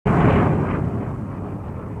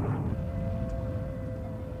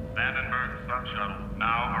Vandenberg sub-shuttle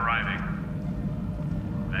now arriving.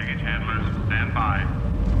 Baggage handlers, stand by.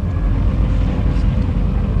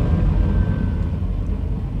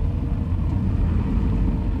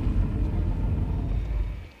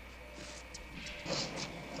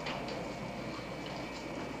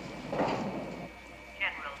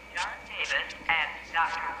 General John Davis and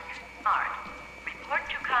Dr. Richard Smart report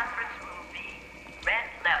to conference room B, red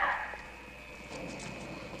level.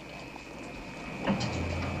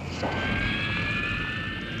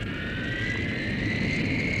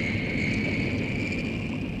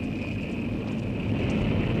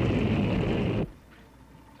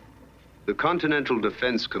 The Continental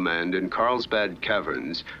Defense Command in Carlsbad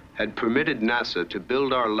Caverns had permitted NASA to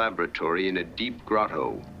build our laboratory in a deep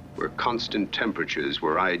grotto where constant temperatures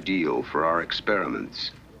were ideal for our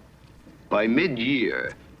experiments. By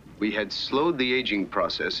mid-year, we had slowed the aging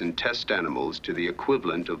process in test animals to the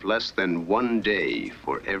equivalent of less than 1 day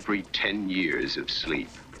for every 10 years of sleep.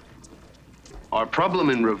 Our problem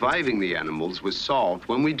in reviving the animals was solved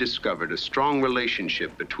when we discovered a strong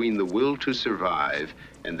relationship between the will to survive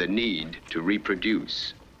and the need to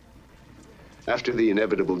reproduce. After the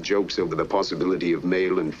inevitable jokes over the possibility of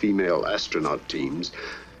male and female astronaut teams,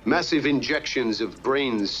 massive injections of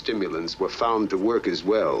brain stimulants were found to work as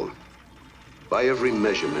well. By every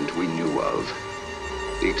measurement we knew of,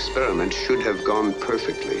 the experiment should have gone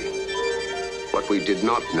perfectly. What we did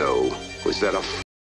not know was that a